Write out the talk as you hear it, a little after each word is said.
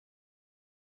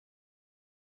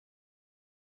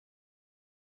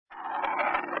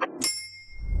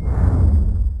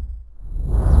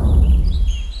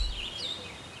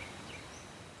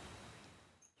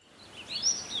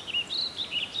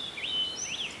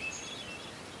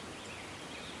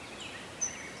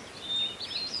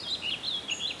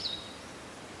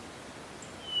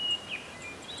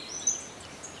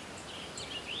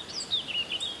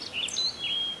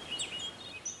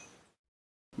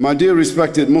my dear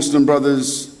respected Muslim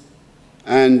brothers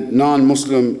and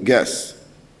non-Muslim guests,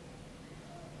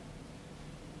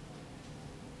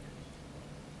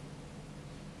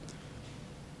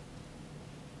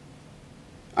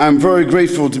 I'm very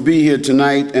grateful to be here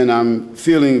tonight, and I'm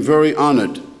feeling very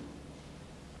honored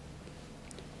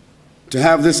to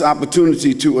have this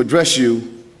opportunity to address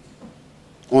you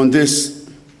on this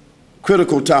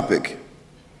critical topic.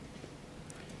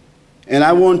 And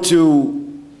I want to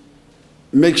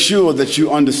make sure that you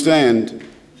understand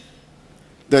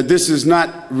that this is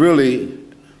not really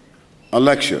a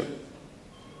lecture.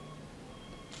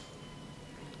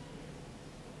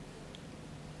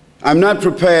 I'm not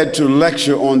prepared to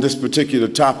lecture on this particular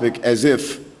topic as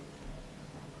if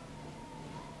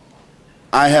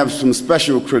I have some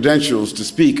special credentials to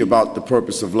speak about the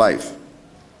purpose of life.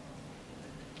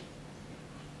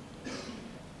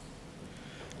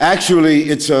 Actually,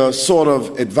 it's a sort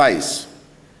of advice,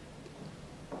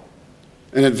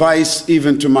 an advice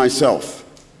even to myself.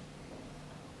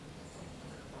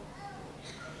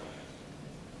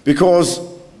 Because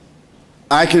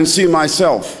I can see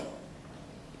myself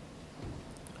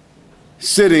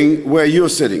sitting where you're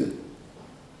sitting.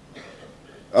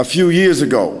 A few years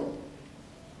ago,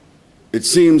 it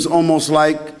seems almost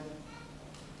like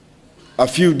a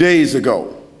few days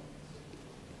ago,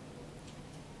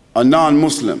 a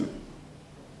non-Muslim,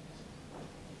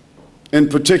 in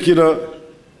particular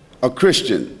a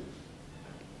Christian,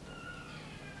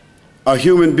 a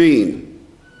human being,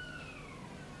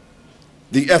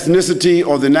 the ethnicity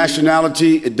or the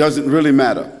nationality, it doesn't really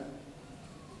matter.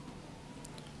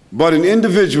 But an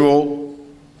individual,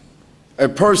 a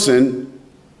person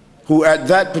who at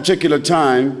that particular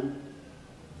time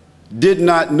did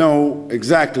not know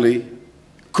exactly,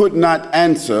 could not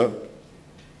answer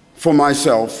for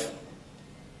myself,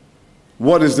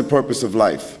 what is the purpose of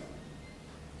life?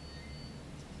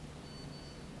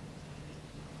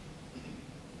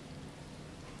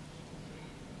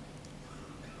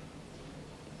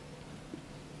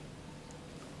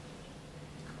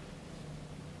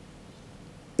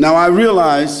 Now, I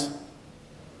realize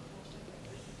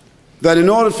that in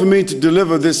order for me to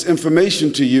deliver this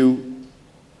information to you,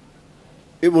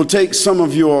 it will take some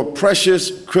of your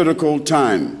precious, critical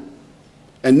time.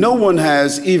 And no one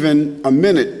has even a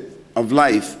minute of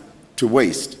life to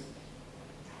waste.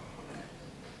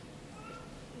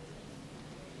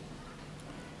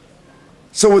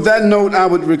 So with that note, I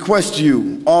would request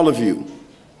you, all of you,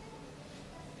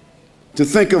 to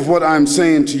think of what I'm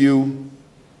saying to you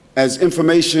as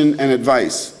information and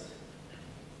advice.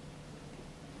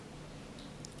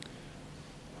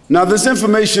 Now, this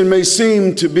information may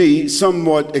seem to be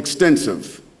somewhat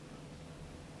extensive,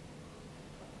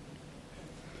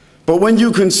 but when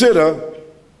you consider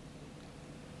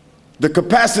the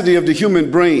capacity of the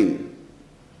human brain,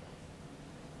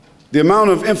 the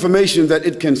amount of information that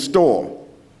it can store,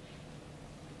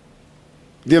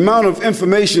 the amount of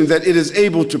information that it is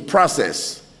able to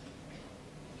process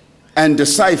and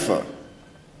decipher,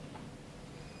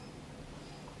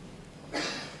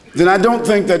 then I don't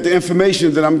think that the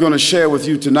information that I'm going to share with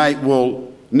you tonight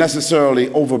will necessarily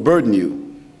overburden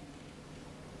you.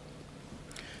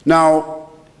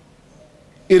 Now,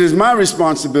 it is my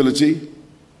responsibility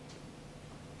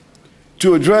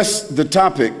to address the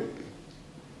topic,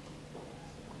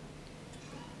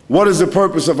 what is the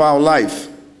purpose of our life?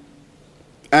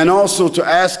 And also to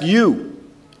ask you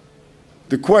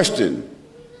the question,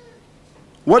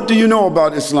 what do you know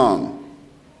about Islam?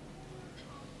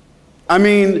 I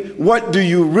mean, what do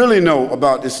you really know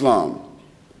about Islam?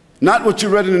 Not what you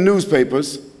read in the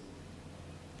newspapers,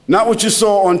 not what you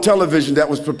saw on television that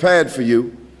was prepared for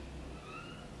you,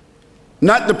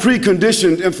 not the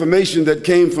preconditioned information that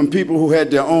came from people who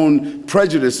had their own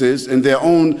prejudices and their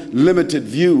own limited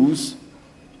views.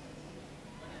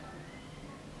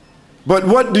 But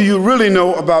what do you really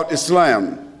know about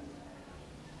Islam?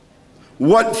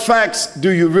 What facts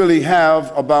do you really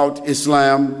have about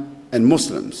Islam and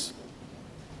Muslims?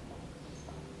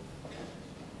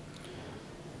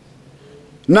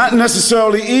 Not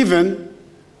necessarily even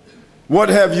what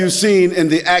have you seen in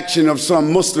the action of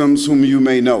some Muslims whom you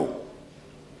may know,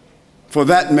 for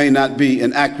that may not be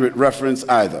an accurate reference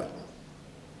either.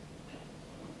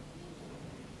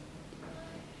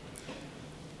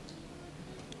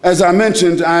 As I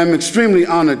mentioned, I am extremely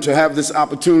honored to have this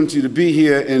opportunity to be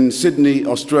here in Sydney,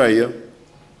 Australia,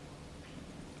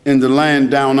 in the land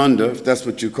down under, if that's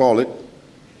what you call it.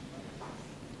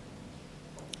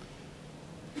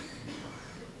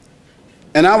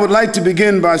 And I would like to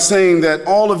begin by saying that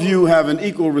all of you have an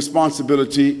equal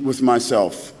responsibility with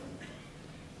myself.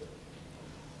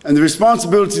 And the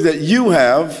responsibility that you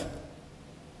have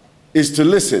is to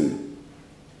listen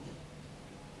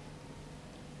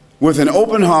with an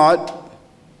open heart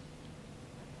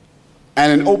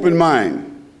and an open mind.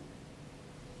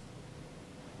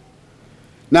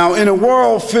 Now, in a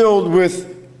world filled with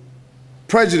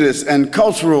prejudice and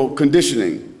cultural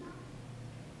conditioning,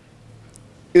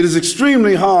 it is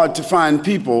extremely hard to find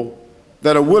people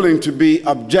that are willing to be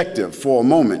objective for a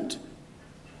moment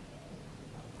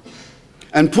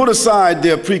and put aside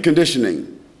their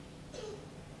preconditioning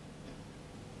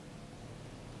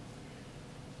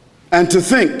and to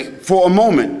think for a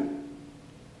moment,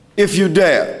 if you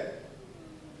dare,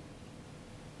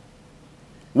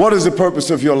 what is the purpose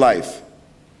of your life?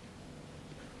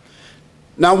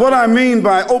 Now, what I mean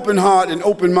by open heart and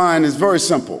open mind is very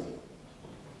simple.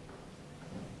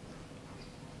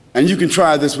 And you can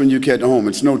try this when you get home.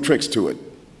 It's no tricks to it.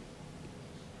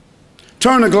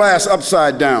 Turn the glass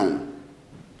upside down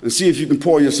and see if you can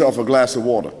pour yourself a glass of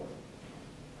water.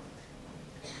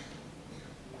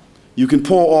 You can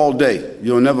pour all day.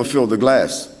 You'll never fill the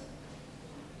glass.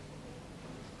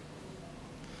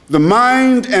 The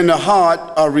mind and the heart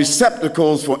are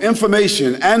receptacles for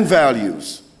information and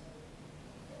values.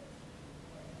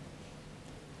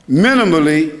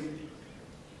 Minimally,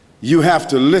 you have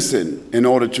to listen in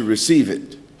order to receive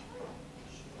it.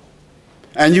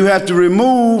 And you have to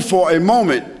remove for a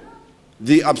moment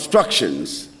the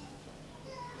obstructions.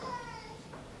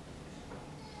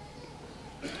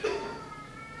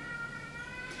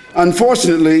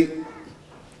 Unfortunately,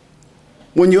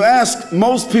 when you ask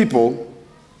most people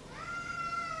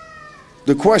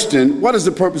the question, what is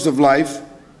the purpose of life?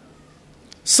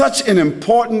 Such an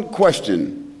important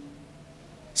question,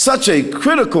 such a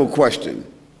critical question.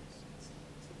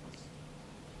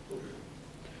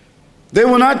 They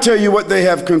will not tell you what they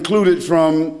have concluded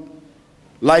from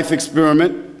life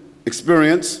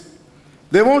experience.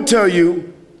 They won't tell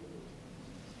you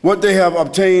what they have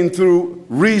obtained through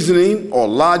reasoning or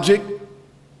logic.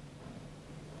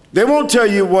 They won't tell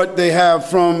you what they have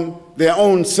from their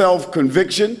own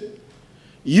self-conviction.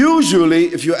 Usually,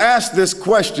 if you ask this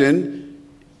question,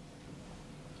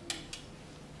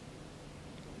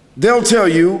 they'll tell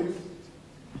you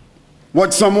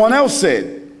what someone else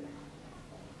said.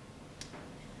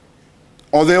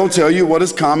 Or they'll tell you what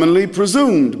is commonly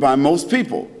presumed by most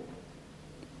people.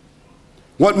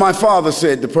 What my father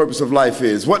said the purpose of life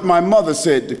is, what my mother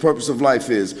said the purpose of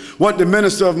life is, what the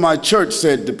minister of my church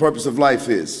said the purpose of life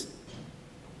is,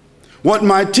 what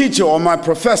my teacher or my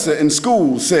professor in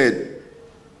school said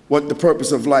what the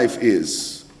purpose of life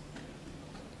is,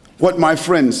 what my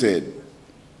friend said.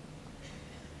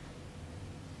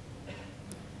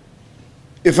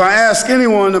 If I ask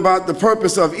anyone about the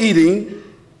purpose of eating,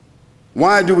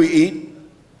 why do we eat?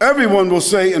 Everyone will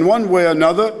say in one way or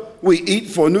another, we eat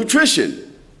for nutrition.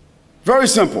 Very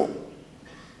simple.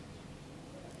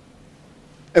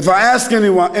 If I ask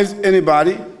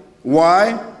anybody,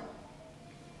 why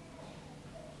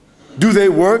do they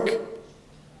work?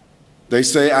 They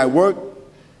say, I work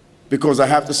because I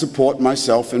have to support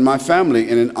myself and my family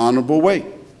in an honorable way.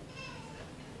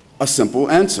 A simple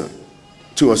answer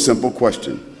to a simple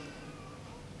question.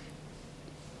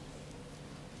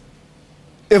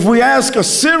 If we ask a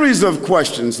series of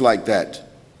questions like that,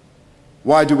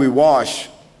 why do we wash?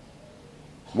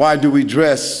 Why do we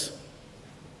dress?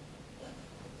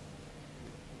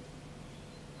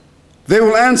 They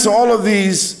will answer all of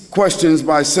these questions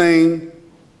by saying,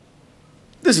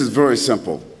 this is very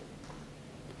simple.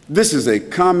 This is a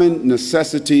common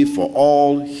necessity for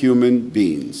all human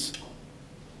beings.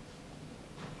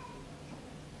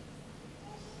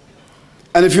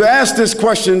 And if you ask this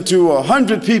question to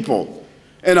 100 people,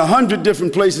 in 100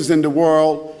 different places in the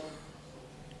world,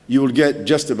 you will get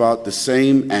just about the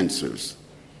same answers.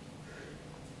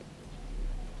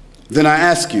 Then I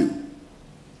ask you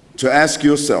to ask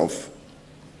yourself,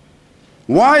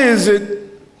 why is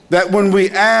it that when we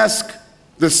ask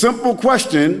the simple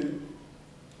question,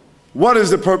 what is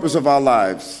the purpose of our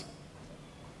lives?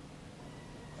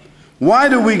 Why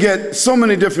do we get so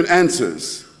many different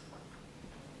answers?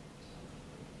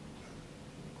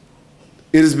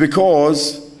 It is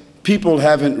because people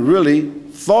haven't really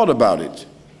thought about it.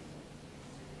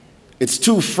 It's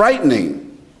too frightening.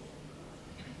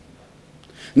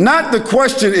 Not the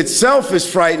question itself is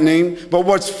frightening, but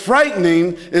what's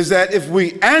frightening is that if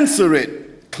we answer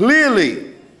it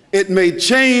clearly, it may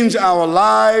change our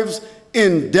lives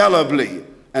indelibly,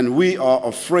 and we are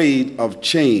afraid of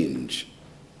change.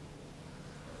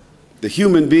 The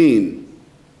human being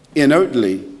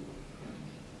innately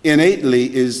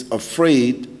is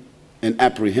afraid and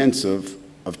apprehensive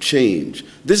of change.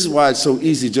 This is why it's so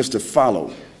easy just to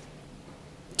follow,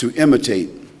 to imitate,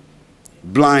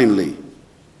 blindly,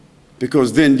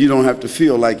 because then you don't have to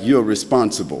feel like you're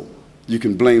responsible. You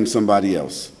can blame somebody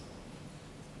else.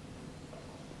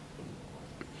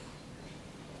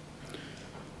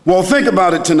 Well, think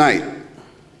about it tonight.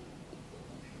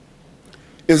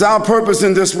 Is our purpose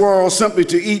in this world simply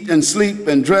to eat and sleep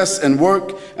and dress and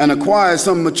work and acquire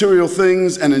some material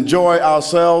things and enjoy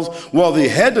ourselves? Well, the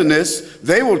hedonists,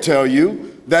 they will tell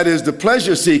you, that is the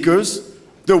pleasure seekers,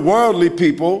 the worldly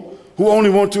people who only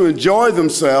want to enjoy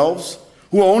themselves,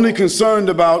 who are only concerned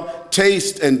about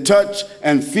taste and touch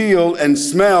and feel and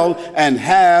smell and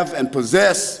have and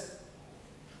possess.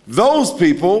 Those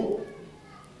people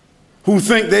who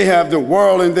think they have the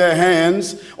world in their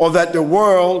hands, or that the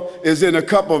world is in a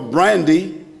cup of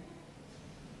brandy,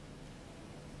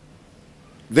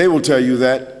 they will tell you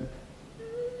that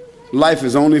life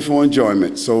is only for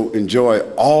enjoyment, so enjoy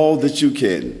all that you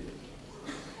can.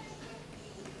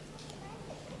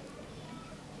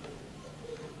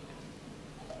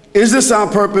 Is this our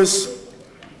purpose?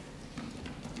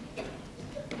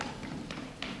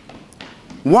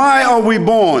 Why are we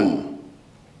born?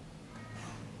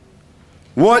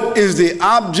 What is the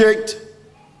object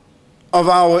of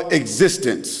our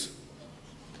existence?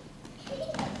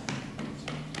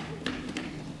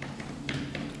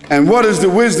 And what is the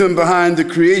wisdom behind the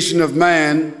creation of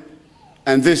man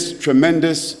and this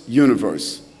tremendous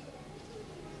universe?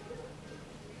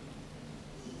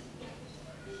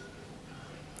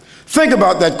 Think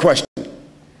about that question.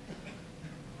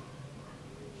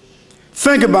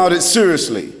 Think about it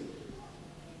seriously.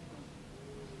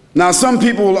 Now, some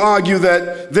people will argue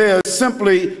that there is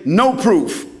simply no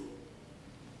proof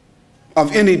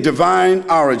of any divine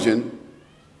origin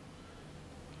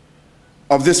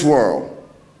of this world.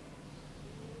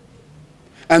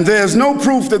 And there's no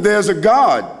proof that there's a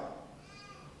God.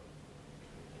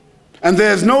 And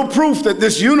there's no proof that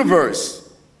this universe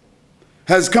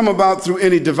has come about through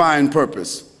any divine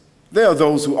purpose. There are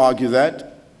those who argue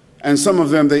that, and some of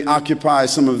them, they occupy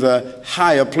some of the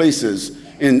higher places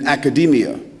in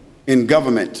academia, in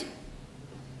government.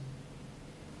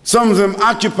 Some of them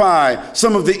occupy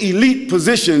some of the elite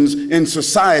positions in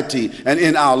society and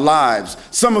in our lives.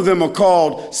 Some of them are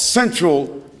called central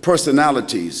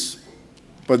personalities,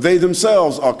 but they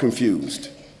themselves are confused.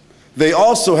 They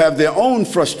also have their own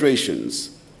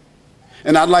frustrations.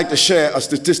 And I'd like to share a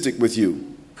statistic with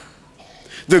you.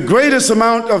 The greatest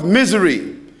amount of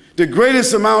misery, the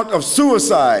greatest amount of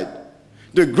suicide,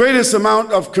 the greatest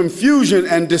amount of confusion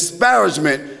and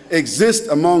disparagement exist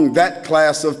among that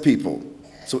class of people.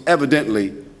 So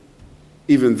evidently,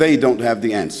 even they don't have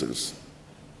the answers.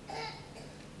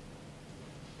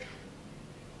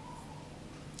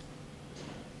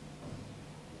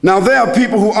 Now, there are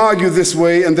people who argue this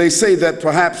way, and they say that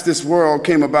perhaps this world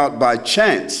came about by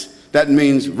chance. That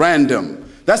means random.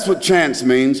 That's what chance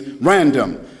means,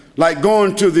 random. Like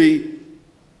going to the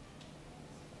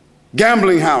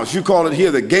gambling house. You call it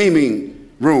here the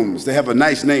gaming rooms. They have a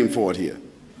nice name for it here.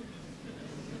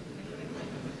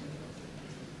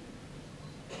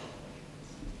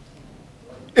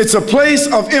 It's a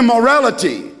place of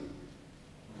immorality.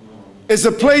 It's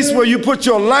a place where you put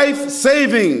your life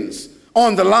savings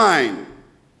on the line.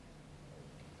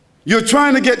 You're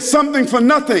trying to get something for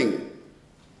nothing.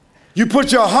 You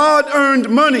put your hard-earned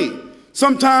money.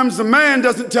 Sometimes the man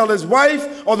doesn't tell his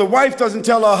wife, or the wife doesn't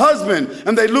tell her husband,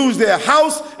 and they lose their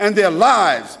house and their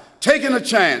lives, taking a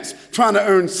chance, trying to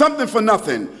earn something for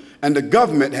nothing. And the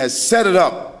government has set it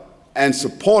up and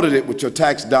supported it with your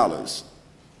tax dollars.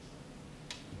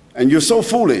 And you're so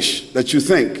foolish that you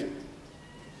think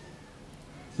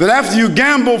that after you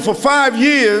gamble for 5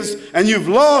 years and you've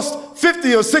lost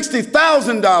 $50,000 or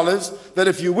 $60,000, that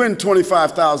if you win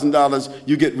 $25,000,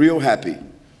 you get real happy.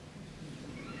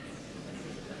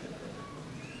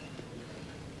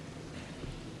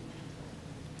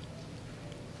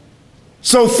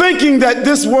 So thinking that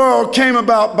this world came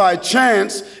about by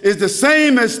chance is the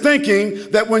same as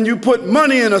thinking that when you put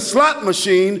money in a slot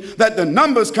machine that the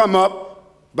numbers come up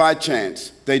by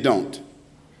chance. They don't.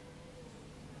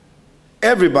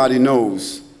 Everybody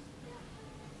knows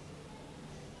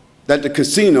that the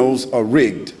casinos are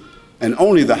rigged and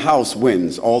only the house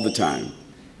wins all the time.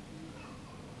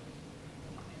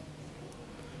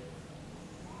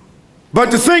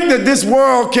 But to think that this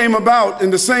world came about in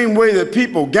the same way that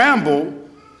people gamble,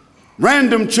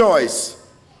 random choice,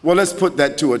 well, let's put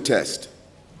that to a test.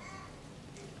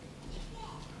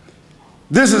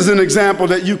 This is an example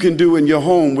that you can do in your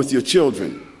home with your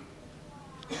children.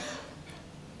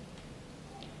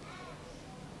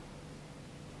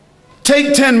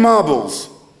 Take 10 marbles,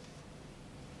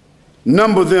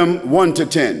 number them 1 to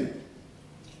 10,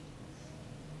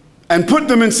 and put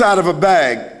them inside of a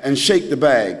bag and shake the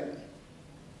bag.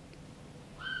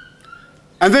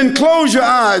 And then close your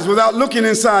eyes without looking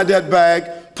inside that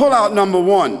bag. Pull out number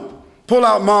 1. Pull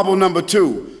out marble number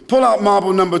 2. Pull out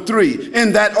marble number 3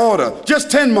 in that order.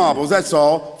 Just 10 marbles, that's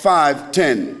all. 5,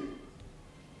 10.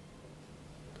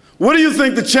 What do you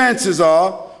think the chances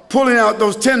are pulling out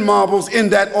those 10 marbles in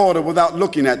that order without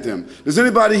looking at them? Does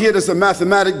anybody here that's a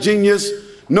mathematic genius,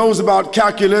 knows about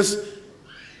calculus,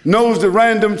 knows the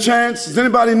random chance? Does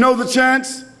anybody know the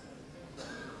chance?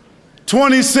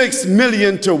 26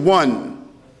 million to 1.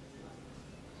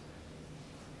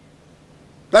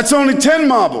 That's only 10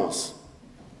 marbles.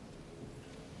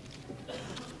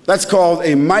 That's called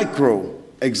a micro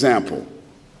example.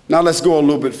 Now let's go a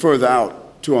little bit further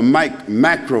out to a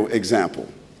macro example.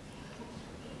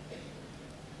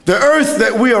 The earth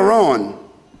that we are on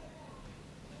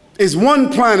is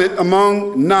one planet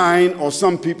among 9, or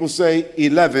some people say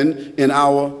 11, in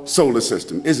our solar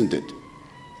system, isn't it?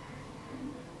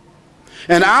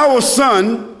 And our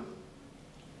sun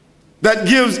that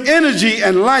gives energy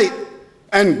and light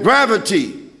and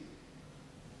gravity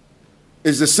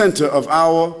is the center of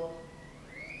our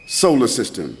solar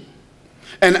system.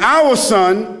 And our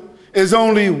sun is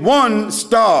only one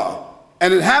star,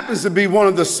 and it happens to be one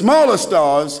of the smaller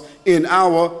stars in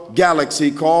our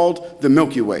galaxy called the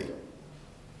Milky Way.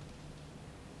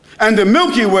 And the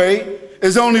Milky Way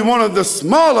is only one of the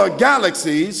smaller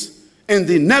galaxies in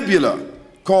the nebula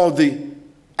called the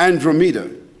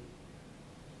Andromeda.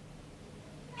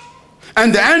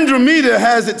 And the Andromeda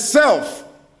has itself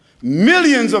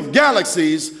millions of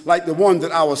galaxies like the one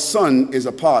that our sun is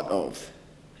a part of.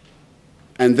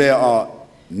 And there are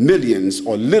millions,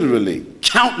 or literally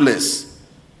countless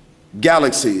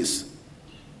galaxies,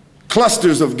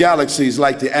 clusters of galaxies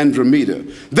like the Andromeda,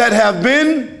 that have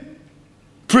been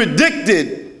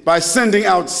predicted by sending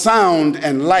out sound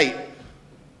and light.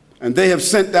 And they have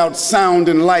sent out sound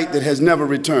and light that has never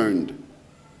returned.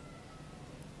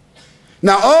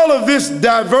 Now, all of this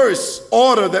diverse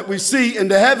order that we see in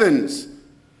the heavens,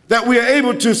 that we are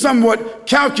able to somewhat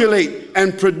calculate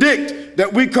and predict,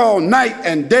 that we call night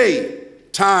and day,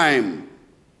 time,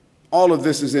 all of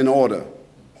this is in order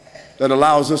that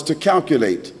allows us to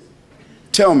calculate.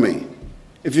 Tell me,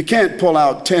 if you can't pull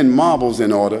out 10 marbles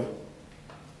in order,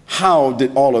 how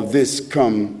did all of this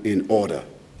come in order?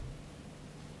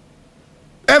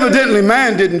 Evidently,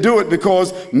 man didn't do it,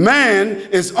 because man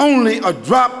is only a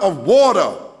drop of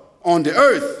water on the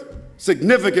earth,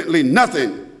 significantly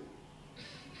nothing.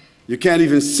 You can't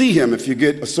even see him if you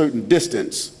get a certain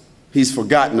distance. He's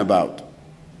forgotten about.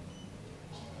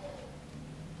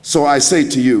 So I say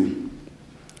to you,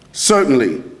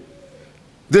 certainly,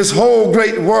 this whole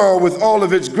great world with all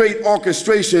of its great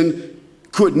orchestration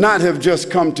could not have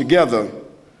just come together.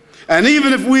 And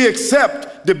even if we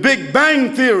accept the Big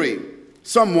Bang Theory,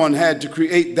 someone had to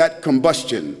create that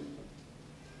combustion.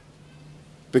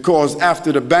 Because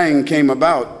after the bang came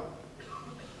about,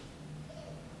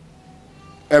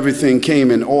 everything came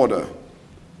in order.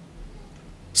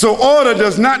 So order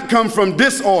does not come from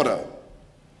disorder.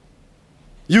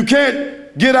 You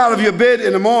can't get out of your bed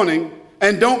in the morning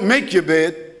and don't make your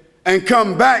bed and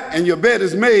come back and your bed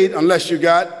is made unless you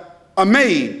got a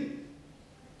maid.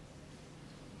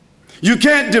 You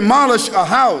can't demolish a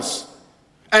house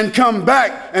and come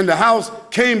back and the house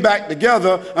came back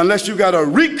together unless you got a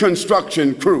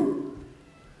reconstruction crew.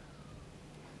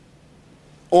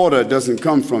 Order doesn't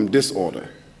come from disorder.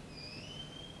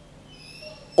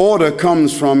 Order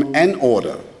comes from an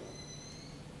order.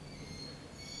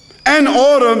 An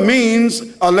order means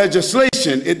a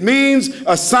legislation. It means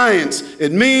a science.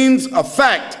 It means a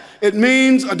fact. It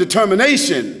means a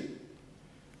determination.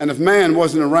 And if man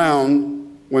wasn't around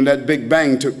when that Big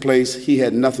Bang took place, he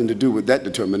had nothing to do with that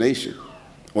determination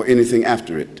or anything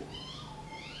after it.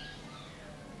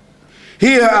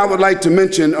 Here I would like to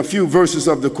mention a few verses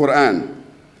of the Quran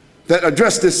that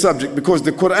address this subject, because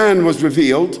the Quran was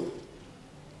revealed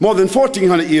more than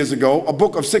 1,400 years ago, a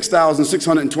book of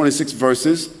 6,626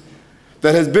 verses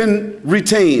that has been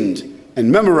retained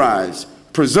and memorized,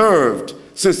 preserved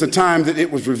since the time that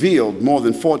it was revealed more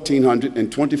than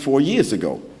 1,424 years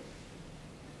ago.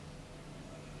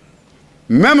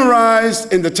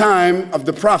 Memorized in the time of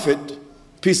the Prophet,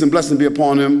 peace and blessing be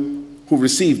upon him, who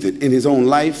received it in his own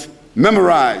life,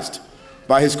 memorized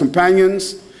by his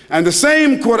companions, and the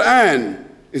same Quran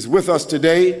is with us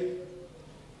today.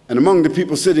 And among the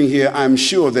people sitting here, I'm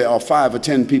sure there are 5 or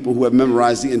 10 people who have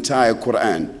memorized the entire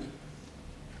Quran.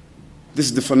 This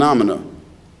is the phenomena.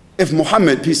 If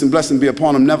Muhammad, peace and blessing be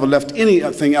upon him, never left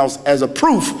anything else as a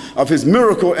proof of his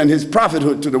miracle and his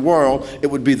prophethood to the world, it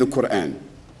would be the Quran.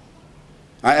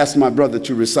 I ask my brother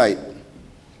to recite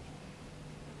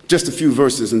just a few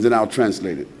verses and then I'll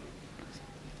translate it.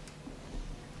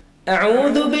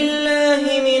 أعوذ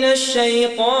بالله من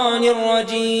الشيطان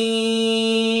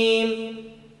الرجيم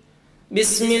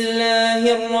بسم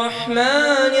الله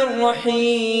الرحمن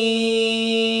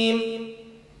الرحيم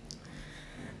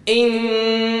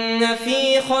إن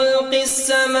في خلق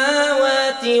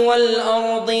السماوات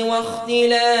والأرض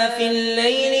واختلاف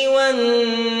الليل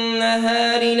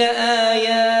والنهار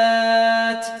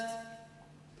لآيات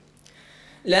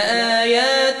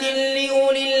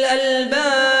لأولي الألباب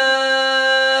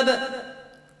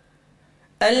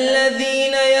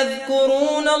الذين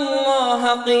يذكرون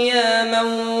الله قياما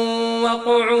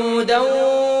وقعودا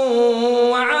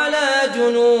وعلى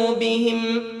جنوبهم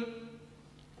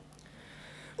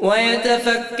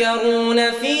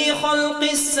ويتفكرون في خلق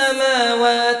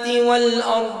السماوات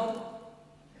والأرض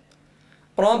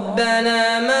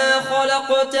ربنا ما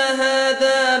خلقت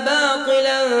هذا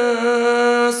باطلا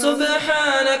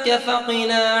سبحانك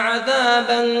فقنا عذاب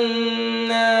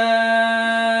النار.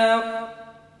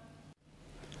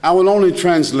 I will only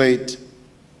translate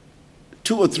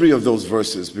 2 or 3 of those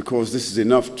verses because this is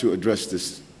enough to address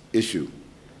this issue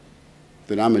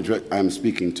that I'm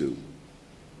speaking to.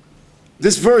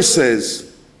 This verse says,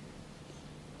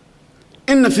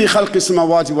 إن في خلق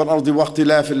السماوات والأرض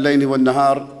واختلاف الليل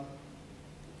والنهار.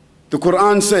 The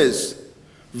Quran says,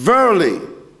 verily,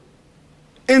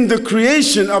 in the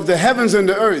creation of the heavens and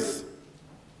the earth,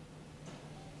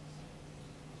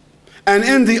 and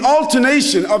in the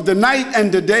alternation of the night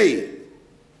and the day,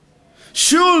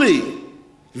 surely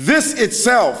this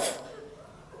itself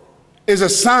is a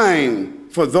sign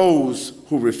for those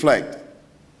who reflect.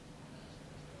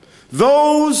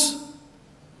 Those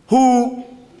who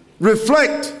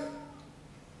reflect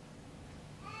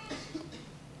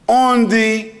on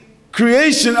the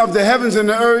creation of the heavens and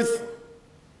the earth,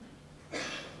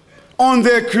 on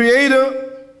their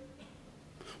Creator,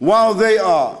 while they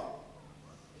are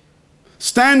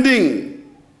standing,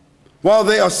 while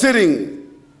they are sitting,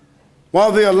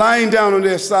 while they are lying down on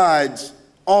their sides,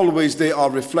 always they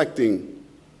are reflecting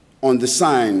on the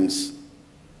signs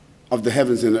of the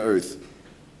heavens and the earth.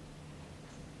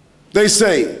 They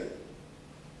say,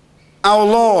 our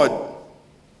Lord,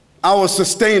 our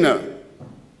sustainer,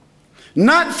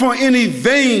 not for any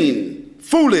vain,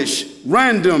 foolish,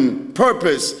 random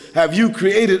purpose have you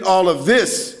created all of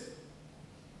this,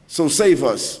 so save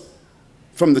us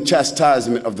from the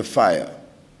chastisement of the fire.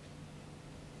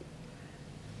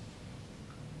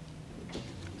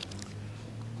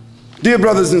 Dear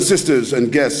brothers and sisters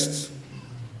and guests,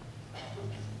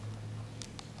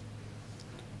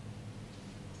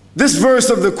 this verse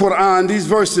of the Quran, these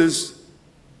verses,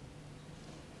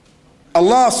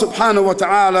 Allah subhanahu wa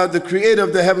ta'ala, the creator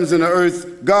of the heavens and the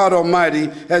earth, God Almighty,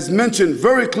 has mentioned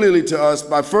very clearly to us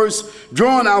by first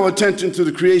drawing our attention to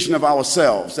the creation of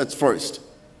ourselves. That's first.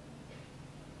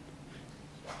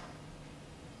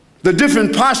 The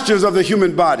different postures of the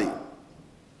human body.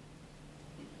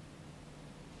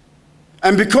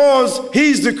 And because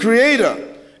He's the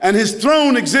creator and His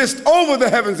throne exists over the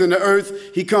heavens and the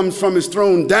earth, He comes from His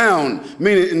throne down,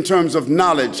 meaning in terms of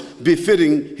knowledge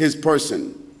befitting His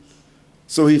person.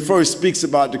 So He first speaks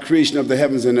about the creation of the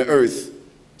heavens and the earth,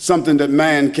 something that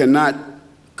man cannot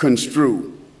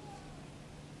construe.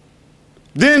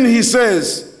 Then He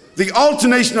says, the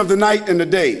alternation of the night and the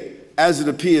day, as it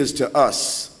appears to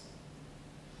us.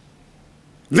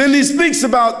 Then He speaks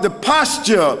about the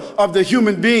posture of the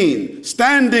human being,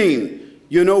 standing.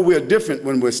 You know, we're different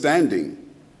when we're standing.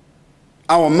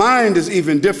 Our mind is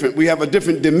even different. We have a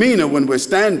different demeanor when we're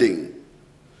standing.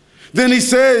 Then He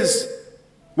says,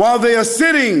 while they are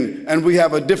sitting, and we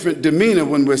have a different demeanor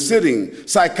when we're sitting.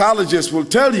 Psychologists will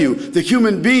tell you the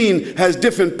human being has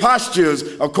different postures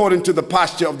according to the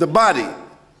posture of the body.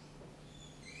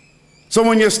 So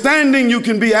when you're standing, you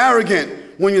can be arrogant.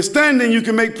 When you're standing, you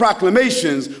can make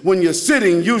proclamations. When you're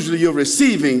sitting, usually you're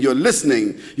receiving, you're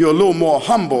listening, you're a little more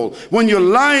humble. When you're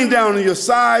lying down on your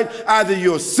side, either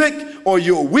you're sick or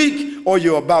you're weak or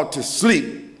you're about to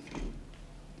sleep.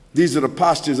 These are the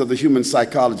postures of the human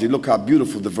psychology. Look how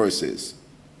beautiful the verse is.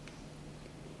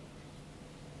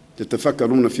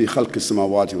 يَتَفَكَّرُونَ فِي خَلْقِ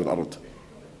السَّمَاوَاتِ وَالْأَرْضِ.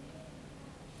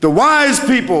 The wise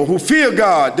people who fear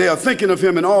God, they are thinking of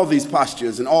Him in all these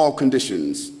postures, in all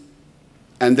conditions.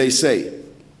 And they say,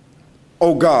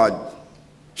 "O God,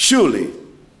 surely,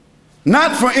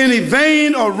 not for any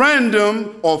vain or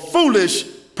random or foolish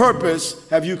purpose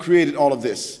have you created all of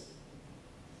this.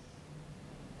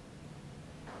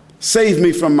 Save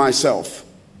me from myself.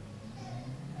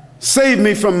 Save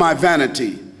me from my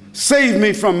vanity. Save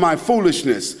me from my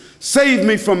foolishness. Save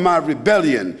me from my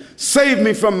rebellion. Save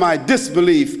me from my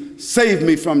disbelief. Save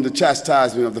me from the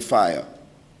chastisement of the fire.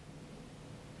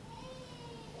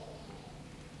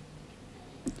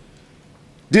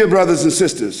 Dear brothers and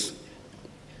sisters,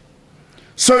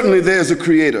 certainly there's a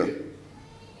creator,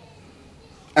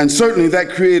 and certainly that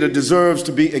creator deserves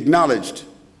to be acknowledged,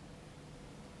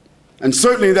 and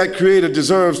certainly that creator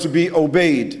deserves to be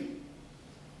obeyed,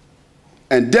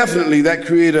 and definitely that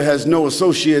creator has no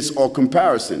associates or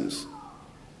comparisons.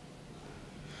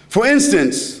 For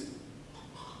instance,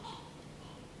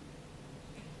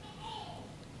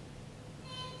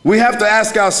 we have to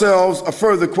ask ourselves a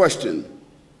further question.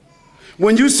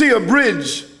 When you see a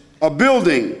bridge, a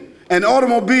building, an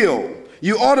automobile,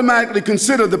 you automatically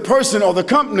consider the person or the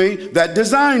company that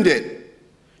designed it.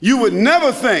 You would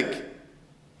never think,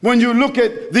 when you look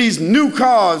at these new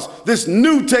cars, this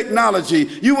new technology,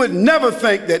 you would never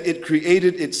think that it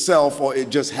created itself or it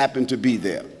just happened to be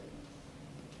there.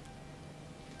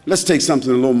 Let's take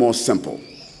something a little more simple.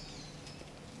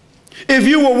 If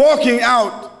you were walking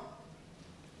out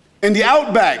in the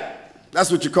outback, that's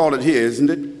what you call it here, isn't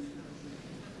it?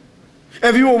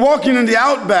 If you were walking in the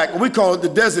outback, we call it the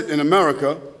desert in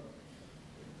America,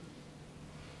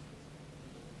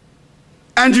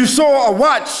 and you saw a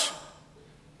watch,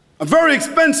 a very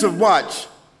expensive watch,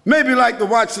 maybe like the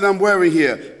watch that I'm wearing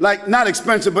here, like not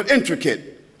expensive but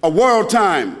intricate, a world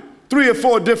time, 3 or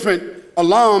 4 different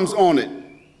alarms on it.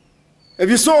 If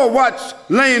you saw a watch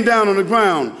laying down on the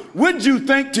ground, would you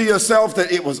think to yourself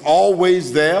that it was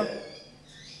always there?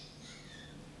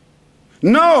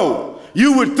 No.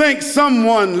 You would think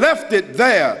someone left it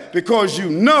there because you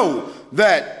know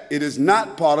that it is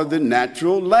not part of the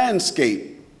natural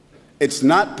landscape. It's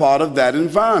not part of that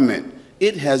environment.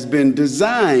 It has been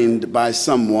designed by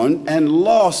someone and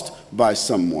lost by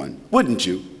someone, wouldn't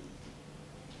you?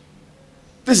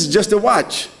 This is just a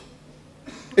watch.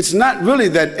 It's not really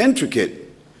that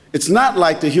intricate. It's not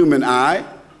like the human eye.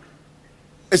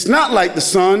 It's not like the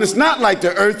sun. It's not like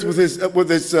the earth with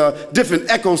its different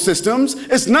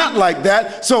ecosystems. It's not like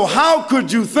that. So how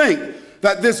could you think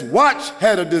that this watch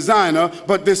had a designer,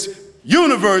 but this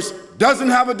universe doesn't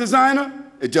have a designer?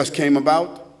 It just came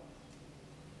about.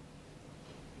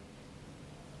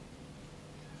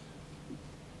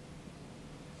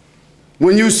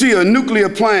 When you see a nuclear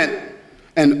plant,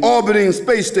 an orbiting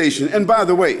space station, and by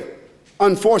the way,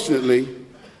 unfortunately,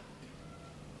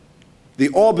 the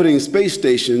orbiting space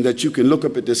station that you can look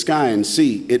up at the sky and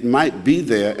see, it might be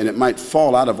there and it might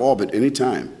fall out of orbit any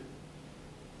time.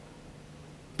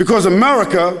 Because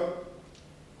America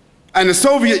and the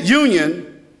Soviet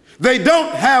Union, they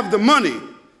don't have the money.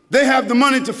 They have the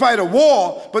money to fight a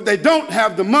war, but they don't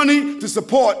have the money to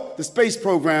support the space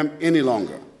program any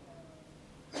longer.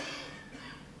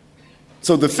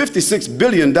 So the $56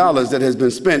 billion that has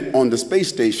been spent on the space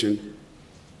station,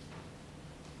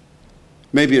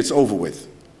 maybe it's over with.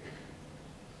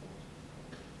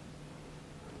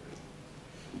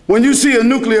 When you see a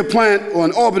nuclear plant or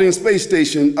an orbiting space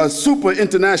station, a super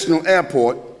international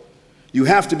airport, you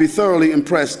have to be thoroughly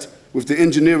impressed with the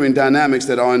engineering dynamics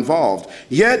that are involved.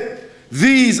 Yet,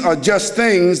 these are just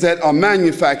things that are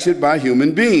manufactured by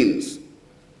human beings.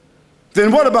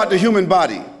 Then what about the human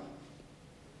body?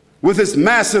 With its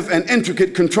massive and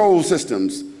intricate control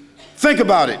systems. Think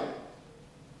about it.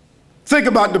 Think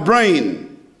about the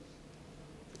brain,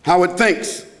 how it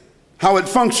thinks, how it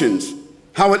functions,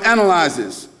 how it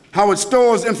analyzes, how it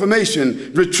stores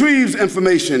information, retrieves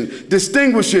information,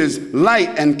 distinguishes light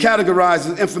and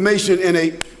categorizes information in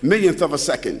a millionth of a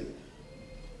second.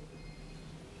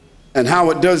 And how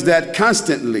it does that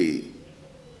constantly.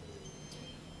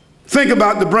 Think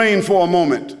about the brain for a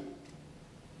moment.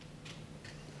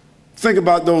 Think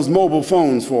about those mobile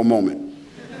phones for a moment.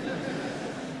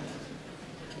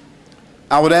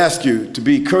 I would ask you to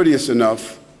be courteous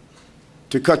enough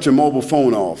to cut your mobile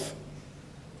phone off.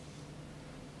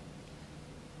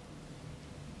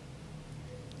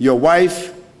 Your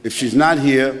wife, if she's not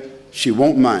here, she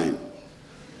won't mind.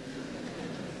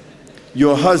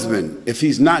 Your husband, if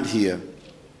he's not here,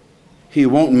 he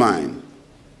won't mind.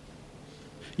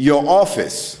 Your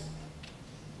office,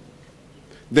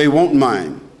 they won't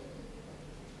mind.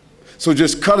 So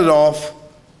just cut it off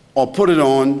or put it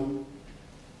on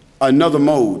another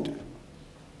mode.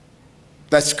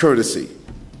 That's courtesy.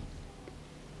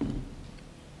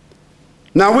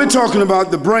 Now we're talking about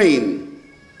the brain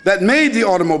that made the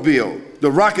automobile,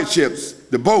 the rocket ships,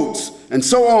 the boats, and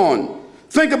so on.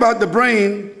 Think about the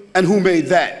brain and who made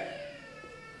that.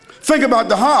 Think about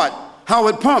the heart, how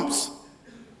it pumps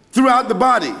throughout the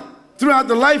body, throughout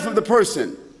the life of the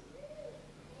person.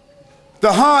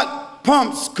 The heart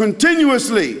pumps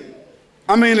continuously.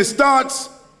 I mean, it starts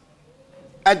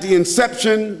at the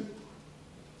inception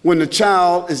when the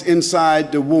child is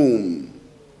inside the womb.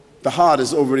 The heart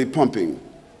is already pumping.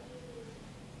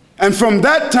 And from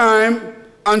that time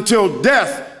until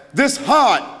death, this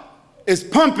heart is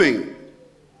pumping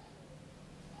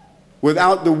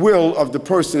without the will of the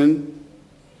person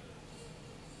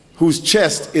whose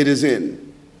chest it is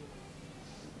in.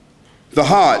 The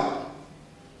heart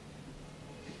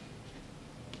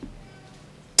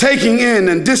taking in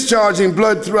and discharging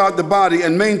blood throughout the body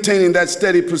and maintaining that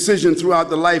steady precision throughout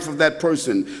the life of that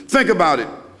person. Think about it.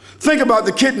 Think about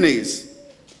the kidneys.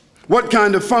 What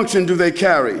kind of function do they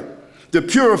carry? The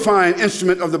purifying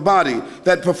instrument of the body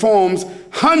that performs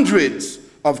hundreds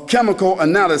of chemical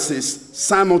analyses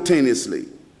simultaneously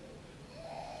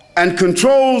and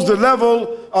controls the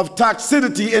level of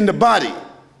toxicity in the body.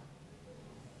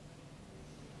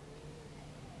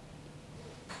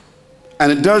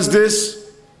 And it does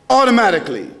this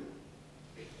automatically.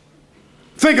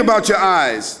 Think about your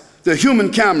eyes, the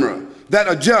human camera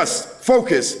that adjusts,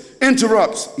 focuses,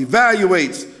 interrupts,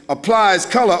 evaluates, applies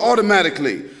color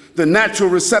automatically, the natural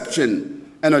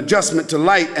reception and adjustment to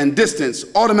light and distance,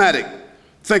 automatic.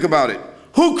 Think about it.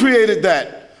 Who created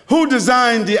that? Who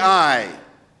designed the eye?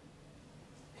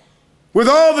 With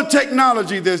all the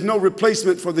technology, there's no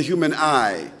replacement for the human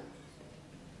eye.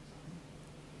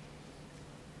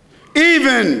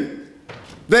 Even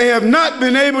they have not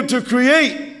been able to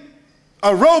create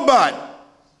a robot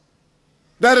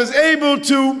that is able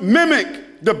to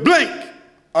mimic the blink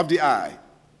of the eye.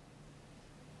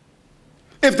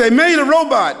 If they made a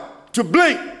robot to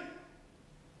blink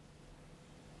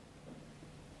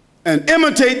and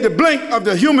imitate the blink of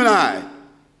the human eye,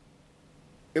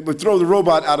 it would throw the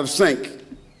robot out of sync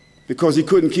because he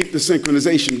couldn't keep the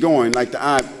synchronization going like the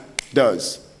eye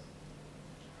does.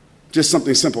 Just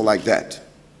something simple like that.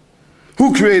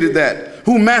 Who created that?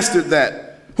 Who mastered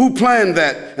that? Who planned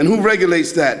that? And who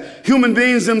regulates that? Human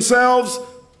beings themselves?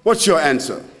 What's your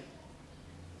answer?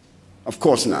 Of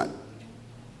course not.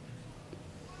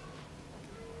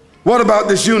 What about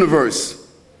this universe?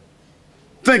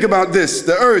 Think about this.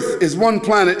 The Earth is one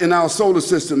planet in our solar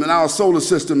system, and our solar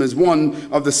system is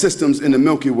one of the systems in the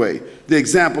Milky Way, the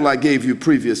example I gave you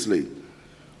previously.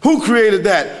 Who created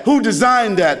that? Who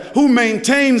designed that? Who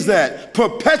maintains that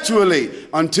perpetually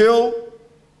until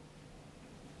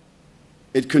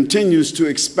it continues to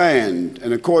expand?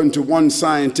 And according to one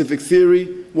scientific theory,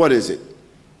 what is it?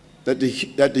 That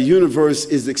the universe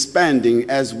is expanding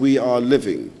as we are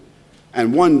living.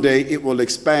 And one day it will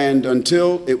expand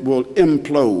until it will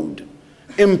implode.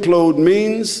 Implode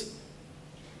means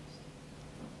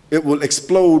it will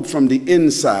explode from the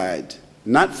inside,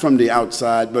 not from the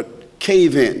outside, but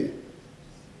cave in.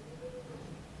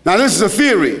 Now this is a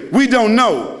theory. We don't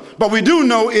know, but we do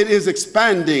know it is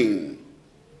expanding.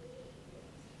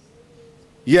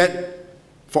 Yet,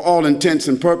 for all intents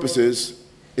and purposes,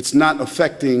 it's not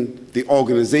affecting the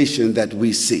organization that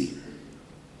we see.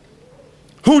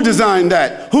 Who designed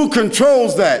that? Who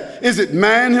controls that? Is it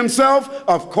man himself?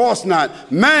 Of course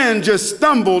not. Man just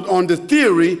stumbled on the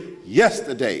theory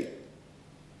yesterday.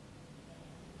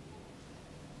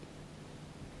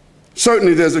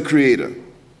 Certainly there's a creator.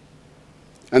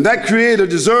 And that creator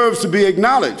deserves to be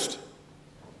acknowledged.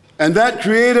 And that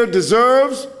creator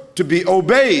deserves to be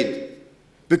obeyed.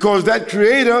 Because that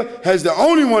creator has the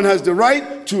only one has the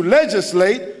right to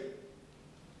legislate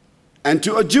and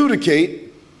to adjudicate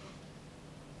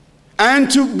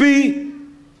and to be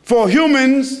for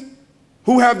humans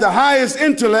who have the highest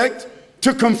intellect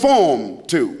to conform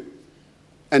to.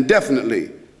 And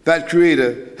definitely, that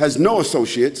creator has no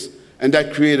associates, and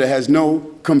that creator has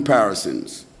no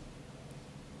comparisons.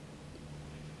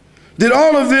 Did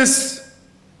all of this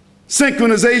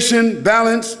synchronization,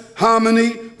 balance,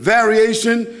 harmony,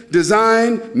 variation,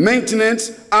 design,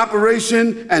 maintenance,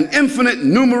 operation, and infinite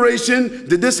numeration,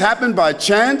 did this happen by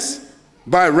chance,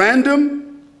 by random?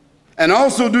 And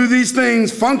also, do these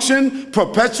things function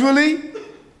perpetually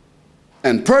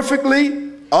and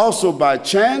perfectly, also by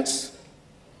chance?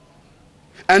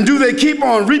 And do they keep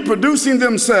on reproducing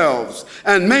themselves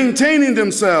and maintaining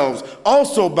themselves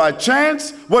also by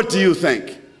chance? What do you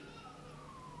think?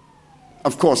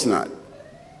 Of course not.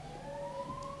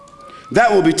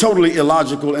 That will be totally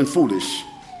illogical and foolish.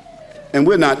 And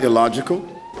we're not illogical,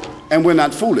 and we're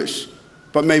not foolish.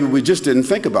 But maybe we just didn't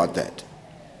think about that.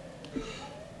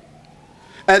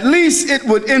 At least it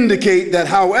would indicate that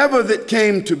however that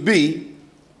came to be,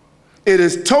 it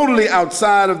is totally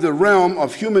outside of the realm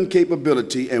of human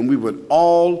capability, and we would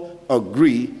all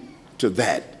agree to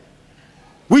that.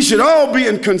 We should all be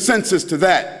in consensus to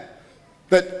that.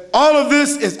 that all of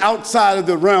this is outside of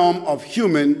the realm of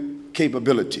human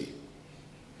capability.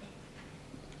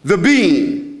 The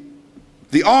being,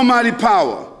 the almighty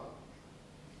power,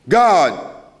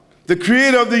 God, the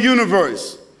creator of the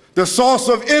universe, the source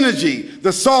of energy,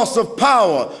 the source of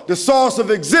power, the source of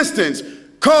existence,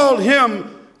 call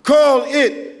him, call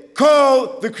it,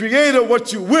 call the creator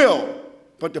what you will,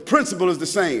 but the principle is the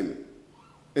same.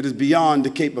 It is beyond the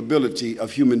capability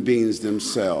of human beings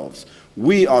themselves.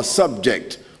 We are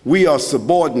subject, we are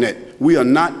subordinate, we are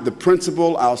not the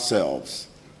principle ourselves.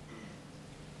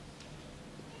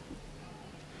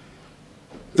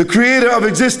 The creator of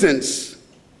existence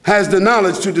has the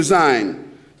knowledge to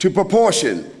design, to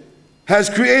proportion, has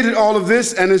created all of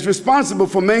this and is responsible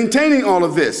for maintaining all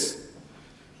of this.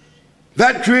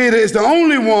 That creator is the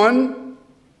only one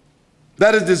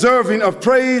that is deserving of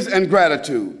praise and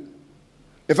gratitude.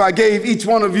 If I gave each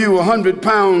one of you 100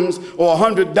 pounds or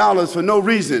 $100 for no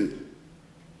reason,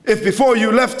 if before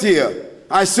you left here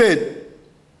I said,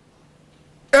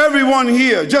 everyone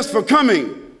here, just for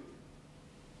coming,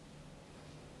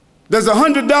 there's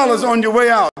 $100 on your way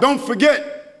out. Don't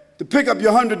forget to pick up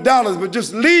your $100, but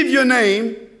just leave your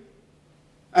name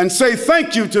and say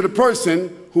thank you to the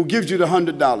person who gives you the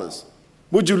 $100.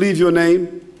 Would you leave your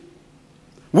name?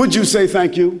 Would you say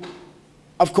thank you?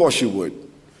 Of course you would.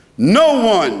 No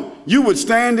one, you would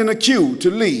stand in a queue to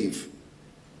leave.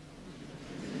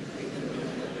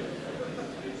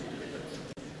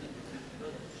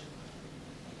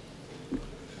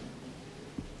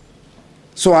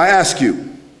 So I ask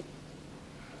you,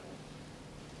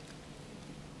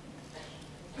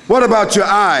 what about your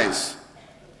eyes?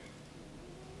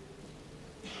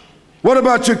 What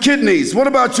about your kidneys? What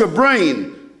about your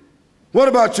brain? What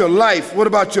about your life? What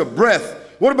about your breath?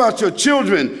 What about your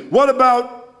children? What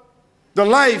about the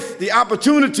life, the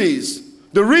opportunities,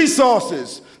 the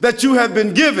resources that you have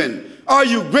been given? Are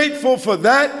you grateful for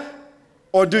that?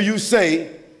 Or do you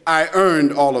say, I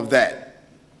earned all of that?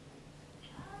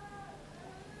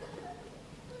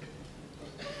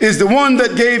 Is the one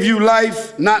that gave you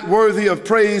life not worthy of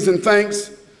praise and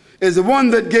thanks? Is the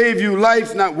one that gave you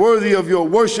life not worthy of your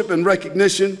worship and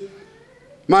recognition?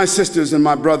 My sisters and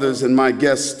my brothers and my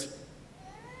guests,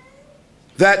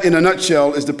 that in a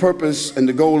nutshell is the purpose and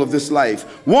the goal of this life.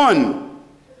 One,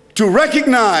 to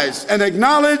recognize and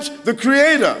acknowledge the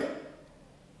Creator.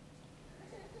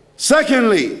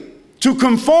 Secondly, to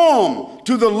conform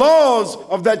to the laws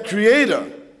of that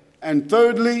Creator. And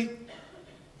thirdly,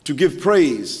 to give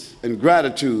praise and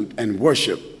gratitude and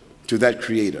worship to that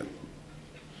Creator.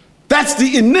 That's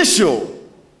the initial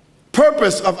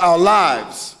purpose of our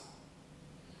lives.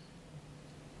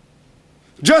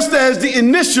 Just as the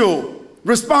initial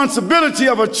responsibility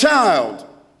of a child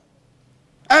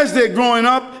as they're growing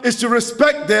up is to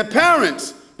respect their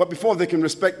parents. But before they can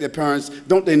respect their parents,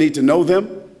 don't they need to know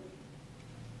them?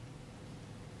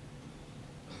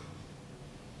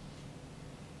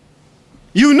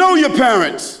 You know your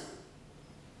parents.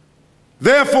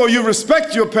 Therefore, you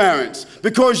respect your parents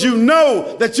because you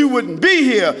know that you wouldn't be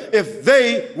here if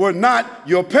they were not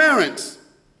your parents.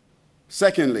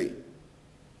 Secondly,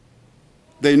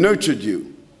 they nurtured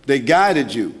you. They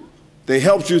guided you. They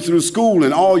helped you through school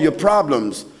and all your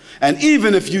problems. And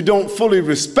even if you don't fully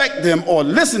respect them or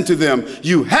listen to them,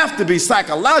 you have to be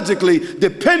psychologically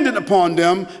dependent upon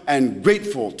them and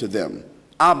grateful to them,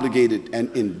 obligated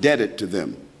and indebted to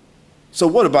them. So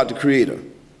what about the Creator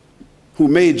who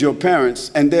made your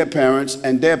parents and their parents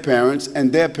and their parents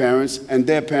and their parents and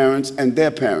their parents and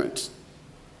their parents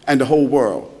and the whole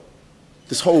world?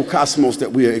 This whole cosmos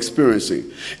that we are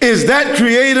experiencing. Is that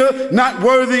Creator not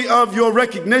worthy of your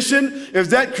recognition? Is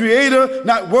that Creator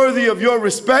not worthy of your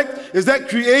respect? Is that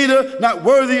Creator not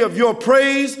worthy of your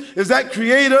praise? Is that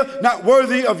Creator not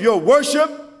worthy of your worship?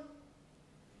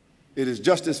 It is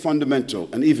just as fundamental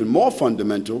and even more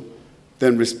fundamental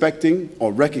than respecting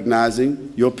or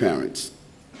recognizing your parents.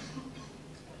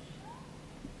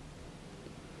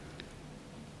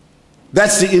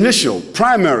 That's the initial,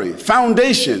 primary,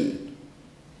 foundation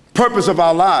purpose of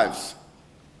our lives.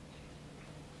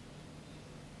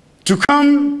 To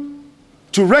come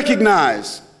to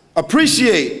recognize,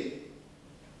 appreciate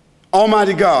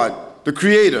Almighty God, the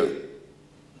Creator,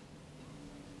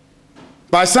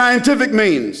 by scientific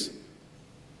means,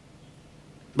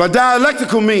 by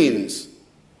dialectical means,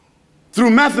 through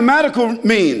mathematical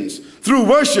means, through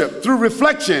worship, through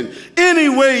reflection, any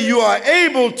way you are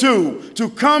able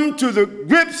to come to the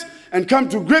grips and come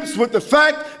to grips with the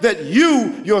fact that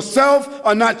you yourself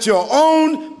are not your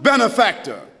own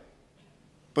benefactor,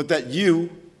 but that you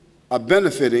are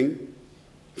benefiting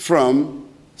from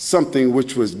something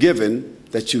which was given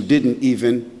that you didn't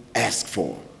even ask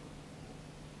for.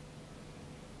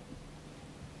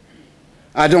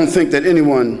 I don't think that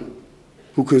anyone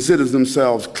who considers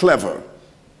themselves clever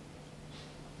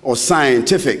or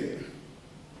scientific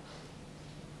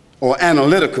or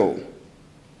analytical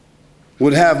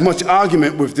would have much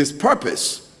argument with this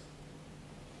purpose.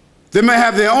 They may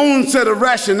have their own set of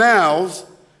rationales,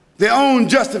 their own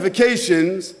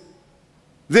justifications,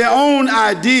 their own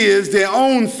ideas, their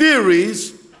own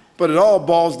theories, but it all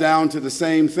boils down to the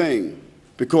same thing.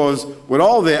 Because with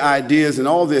all their ideas and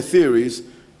all their theories,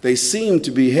 they seem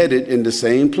to be headed in the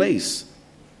same place.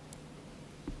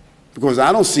 Because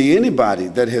I don't see anybody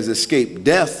that has escaped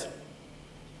death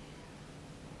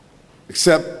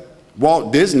except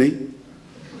Walt Disney.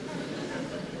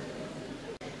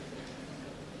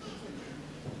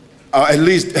 At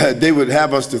least they would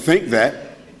have us to think that.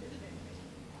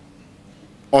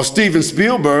 Or Steven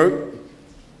Spielberg,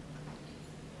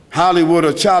 Hollywood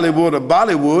or Charliewood or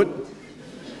Bollywood.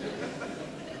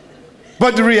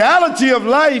 But the reality of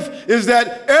life is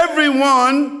that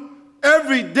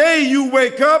every day you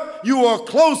wake up, you are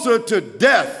closer to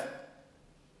death.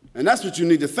 And that's what you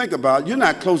need to think about. You're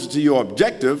not closer to your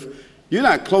objective. You're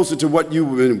not closer to what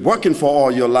you've been working for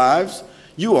all your lives.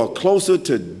 You are closer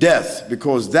to death,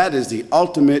 because that is the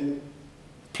ultimate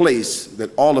place that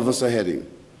all of us are heading.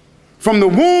 From the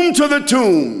womb to the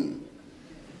tomb.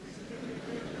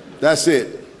 That's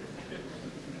it.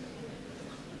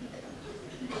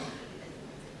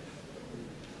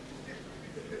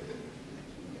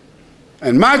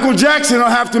 And Michael Jackson will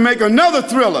have to make another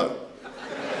Thriller.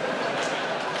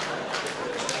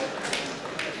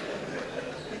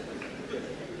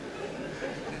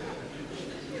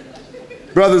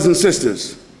 Brothers and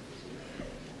sisters,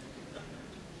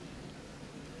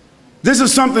 this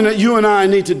is something that you and I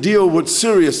need to deal with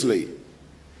seriously.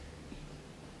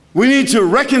 We need to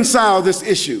reconcile this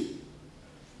issue.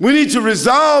 We need to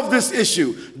resolve this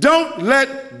issue. Don't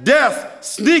let death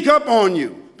sneak up on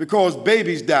you because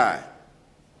babies die.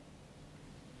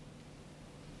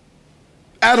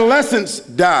 Adolescents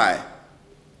die.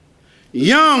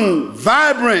 Young,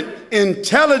 vibrant,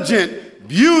 intelligent,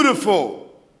 beautiful,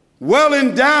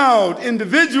 well-endowed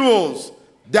individuals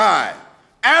die.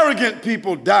 Arrogant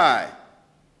people die.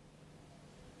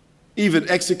 Even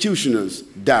executioners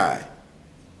die.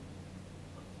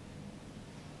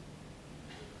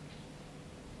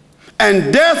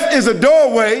 And death is a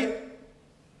doorway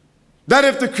that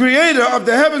if the creator of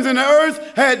the heavens and the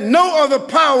earth had no other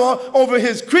power over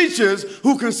his creatures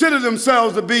who consider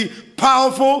themselves to be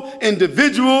powerful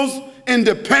individuals,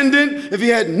 independent, if he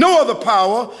had no other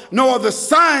power, no other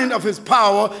sign of his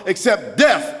power except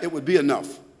death, it would be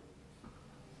enough.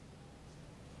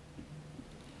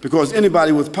 Because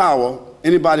anybody with power,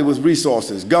 anybody with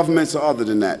resources, governments or other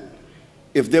than that,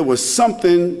 if there was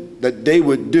something that they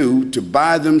would do to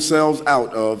buy themselves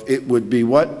out of, it would be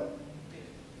what?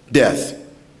 Death.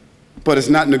 But it's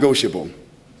not negotiable.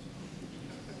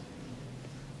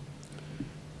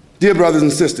 Dear brothers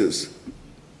and sisters,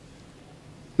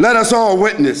 let us all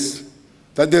witness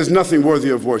that there's nothing worthy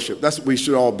of worship. That's what we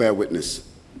should all bear witness.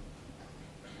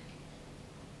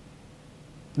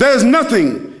 There's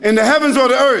nothing in the heavens or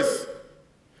the earth,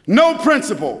 no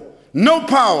principle, no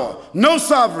power, no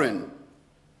sovereign,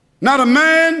 not a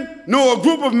man nor a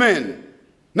group of men,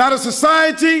 not a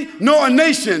society nor a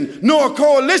nation, nor a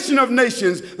coalition of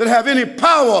nations that have any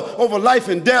power over life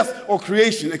and death or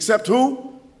creation, except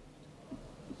who?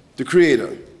 The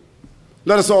Creator.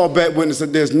 Let us all bear witness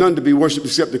that there's none to be worshipped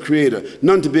except the Creator,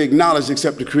 none to be acknowledged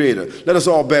except the Creator. Let us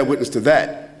all bear witness to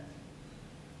that.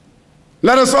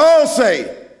 Let us all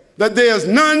say that there's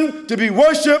none to be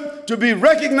worshipped, to be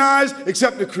recognized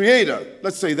except the Creator.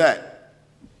 Let's say that.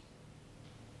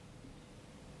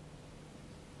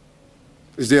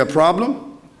 Is there a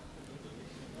problem?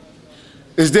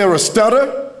 Is there a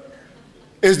stutter?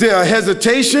 Is there a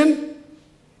hesitation?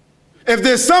 If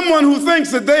there's someone who thinks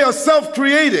that they are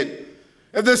self-created,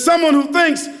 if there's someone who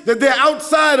thinks that they're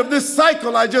outside of this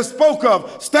cycle I just spoke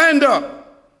of, stand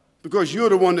up, because you're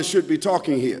the one that should be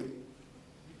talking here.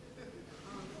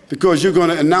 Because you're going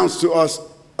to announce to us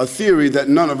a theory that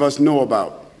none of us know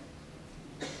about.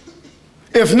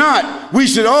 If not, we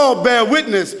should all bear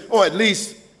witness, or at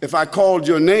least if I called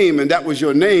your name and that was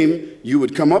your name, you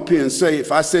would come up here and say,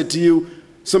 if I said to you,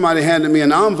 somebody handed me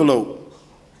an envelope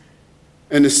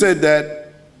and it said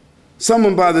that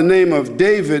someone by the name of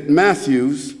David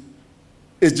Matthews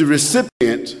is the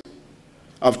recipient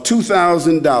of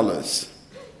 $2,000.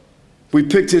 We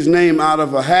picked his name out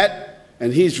of a hat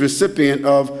and he's recipient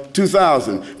of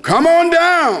 $2,000. Come on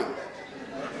down.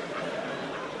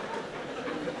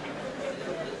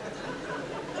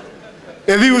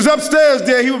 If he was upstairs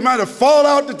there, he might have fall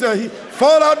out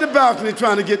the balcony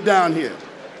trying to get down here.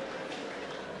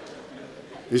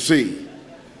 you see.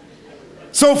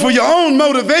 So for your own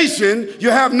motivation, you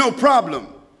have no problem.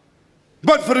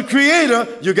 But for the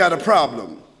Creator, you got a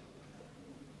problem.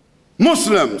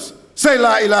 Muslims, say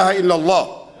La ilaha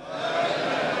illallah.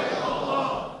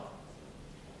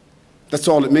 That's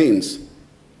all it means.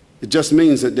 It just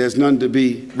means that there's none to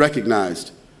be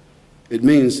recognized. It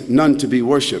means none to be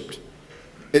worshiped.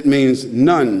 It means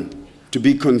none to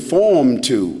be conformed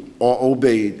to or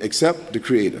obeyed except the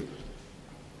Creator.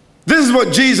 This is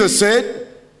what Jesus said.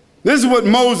 This is what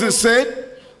Moses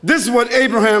said. This is what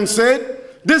Abraham said.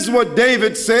 This is what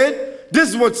David said. This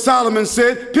is what Solomon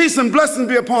said. Peace and blessings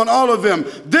be upon all of them.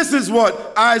 This is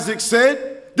what Isaac said.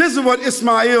 This is what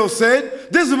Ismail said.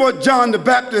 This is what John the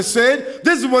Baptist said.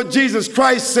 This is what Jesus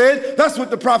Christ said. That's what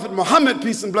the Prophet Muhammad,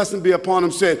 peace and blessings be upon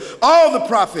him, said. All the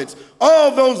prophets,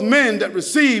 all those men that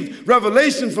received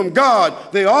revelation from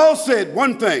God, they all said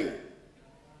one thing.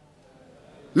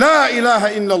 La ilaha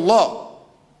illallah.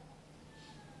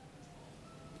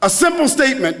 A simple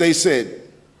statement, they said.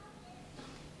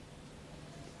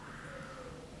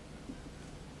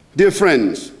 Dear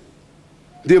friends,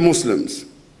 dear Muslims,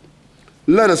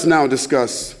 let us now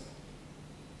discuss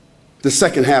the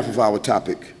second half of our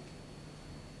topic.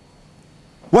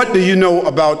 What do you know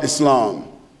about Islam?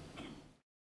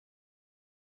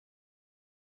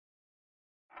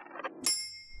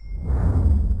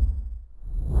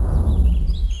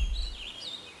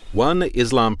 One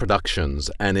Islam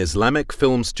Productions, an Islamic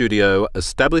film studio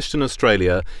established in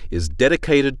Australia, is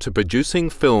dedicated to producing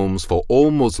films for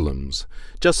all Muslims.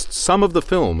 Just some of the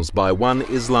films by One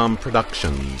Islam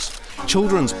Productions: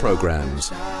 children's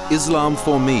programs, Islam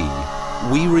for Me,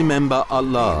 We Remember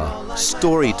Allah,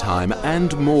 Storytime,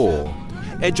 and more.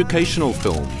 Educational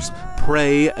films,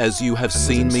 Pray as You Have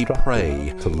Seen Me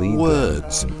Pray,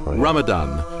 Words,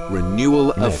 Ramadan,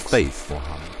 Renewal of Faith.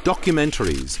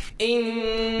 Documentaries.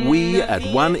 We at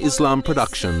One Islam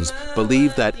Productions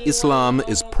believe that Islam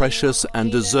is precious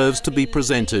and deserves to be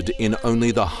presented in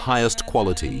only the highest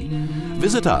quality.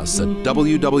 Visit us at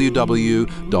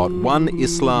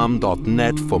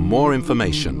www.oneislam.net for more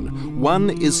information.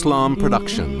 One Islam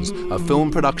Productions, a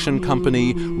film production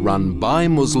company run by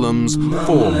Muslims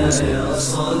for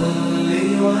Muslims.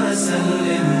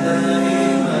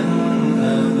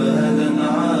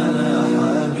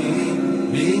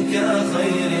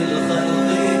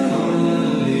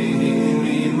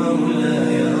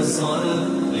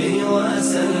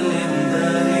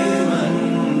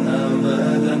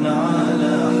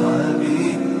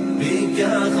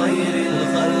 خير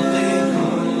الخلق